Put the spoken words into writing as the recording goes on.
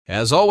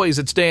As always,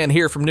 it's Dan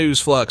here from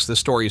NewsFlux. This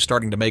story is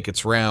starting to make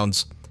its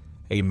rounds.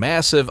 A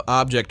massive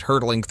object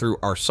hurtling through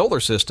our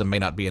solar system may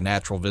not be a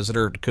natural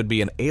visitor. It could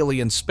be an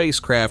alien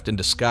spacecraft in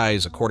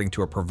disguise, according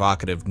to a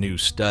provocative new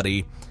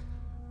study.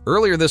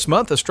 Earlier this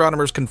month,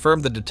 astronomers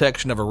confirmed the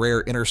detection of a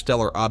rare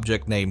interstellar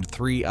object named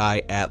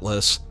 3I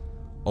Atlas,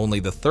 only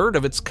the third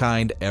of its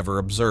kind ever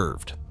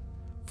observed.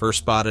 First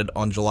spotted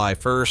on July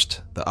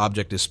 1st, the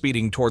object is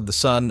speeding toward the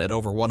sun at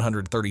over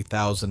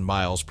 130,000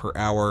 miles per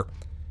hour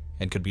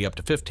and could be up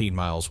to 15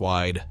 miles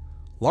wide,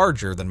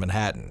 larger than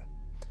Manhattan.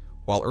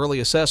 While early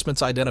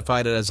assessments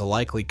identified it as a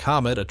likely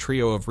comet, a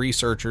trio of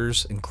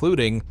researchers,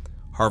 including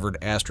Harvard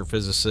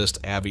astrophysicist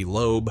Avi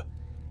Loeb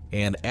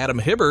and Adam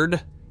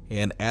Hibbard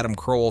and Adam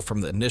Kroll from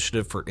the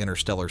Initiative for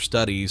Interstellar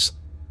Studies,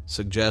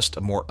 suggest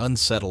a more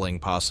unsettling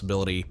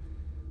possibility.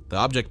 The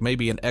object may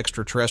be an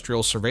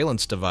extraterrestrial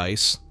surveillance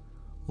device.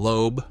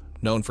 Loeb,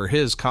 known for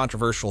his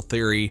controversial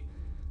theory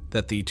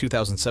that the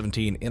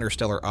 2017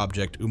 interstellar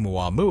object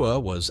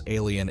oumuamua was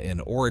alien in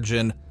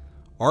origin,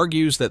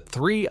 argues that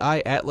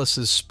 3I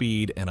Atlas's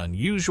speed and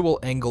unusual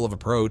angle of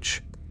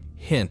approach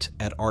hint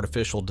at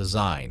artificial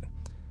design.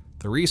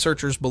 The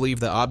researchers believe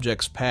the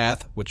object's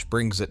path, which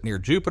brings it near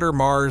Jupiter,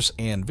 Mars,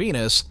 and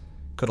Venus,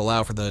 could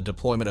allow for the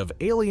deployment of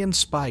alien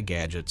spy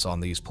gadgets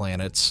on these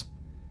planets.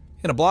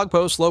 In a blog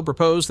post, Loeb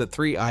proposed that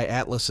 3I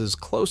Atlas's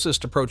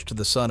closest approach to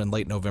the sun in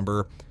late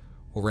November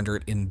will render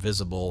it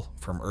invisible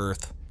from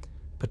Earth,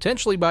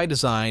 potentially by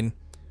design,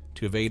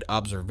 to evade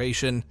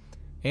observation,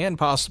 and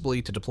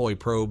possibly to deploy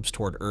probes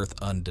toward Earth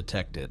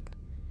undetected.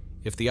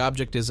 If the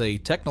object is a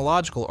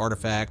technological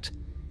artifact,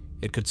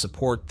 it could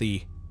support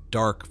the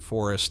dark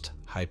forest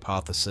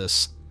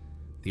hypothesis,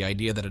 the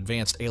idea that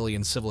advanced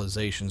alien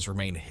civilizations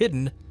remain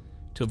hidden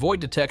to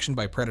avoid detection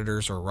by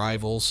predators or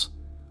rivals.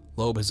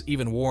 Loeb has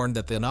even warned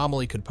that the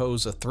anomaly could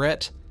pose a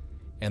threat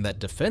and that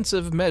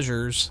defensive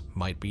measures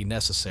might be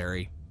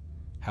necessary.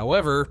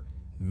 However,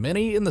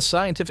 many in the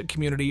scientific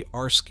community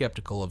are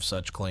skeptical of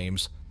such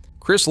claims.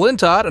 Chris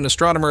Lintott, an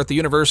astronomer at the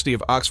University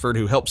of Oxford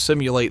who helped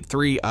simulate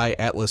 3I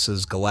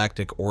Atlas's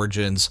galactic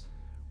origins,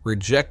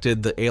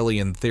 rejected the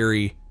alien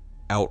theory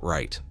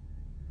outright.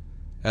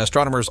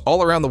 Astronomers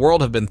all around the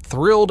world have been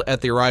thrilled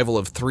at the arrival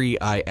of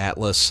 3I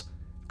Atlas,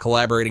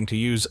 collaborating to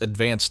use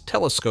advanced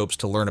telescopes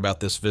to learn about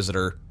this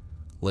visitor,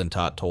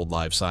 Lintott told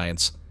Live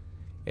Science.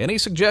 Any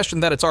suggestion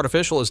that it's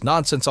artificial is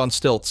nonsense on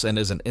stilts and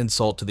is an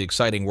insult to the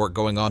exciting work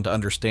going on to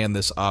understand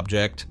this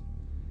object.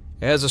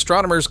 As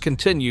astronomers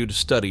continue to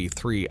study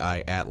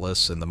 3I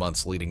Atlas in the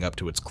months leading up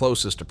to its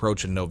closest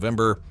approach in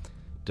November,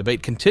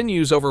 debate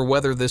continues over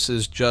whether this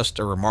is just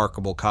a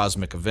remarkable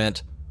cosmic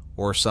event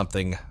or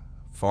something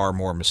far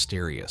more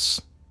mysterious.